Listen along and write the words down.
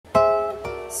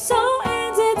So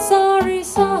ends it sorry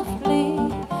softly,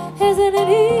 as in an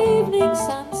evening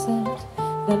sunset.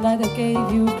 The light that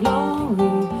gave you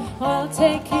glory will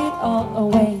take it all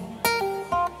away.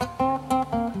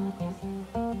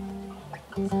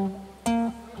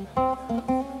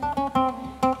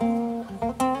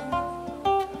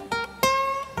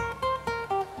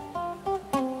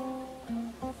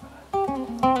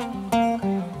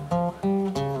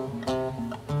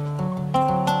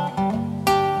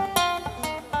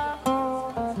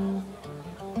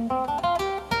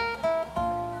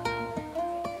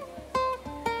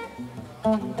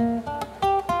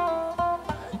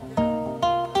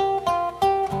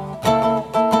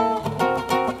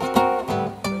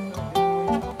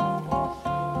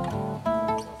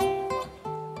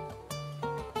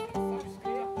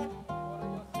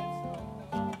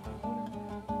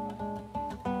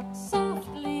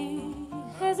 Softly,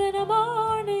 as in a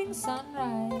morning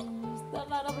sunrise, the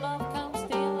light of love comes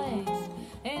stealing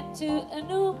into a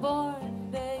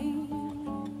newborn day.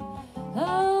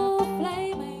 Oh,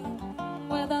 flaming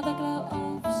without the glow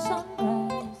of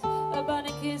sunrise, a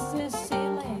burning kiss is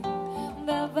sealing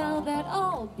the vow that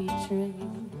all betray.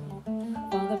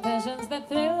 For the passions that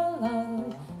thrill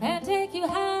love and take you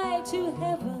high to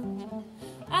heaven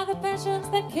are the passions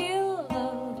that kill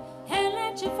love and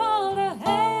let you fall to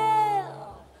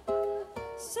hell.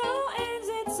 So ends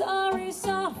it sorry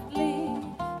softly,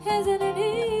 as in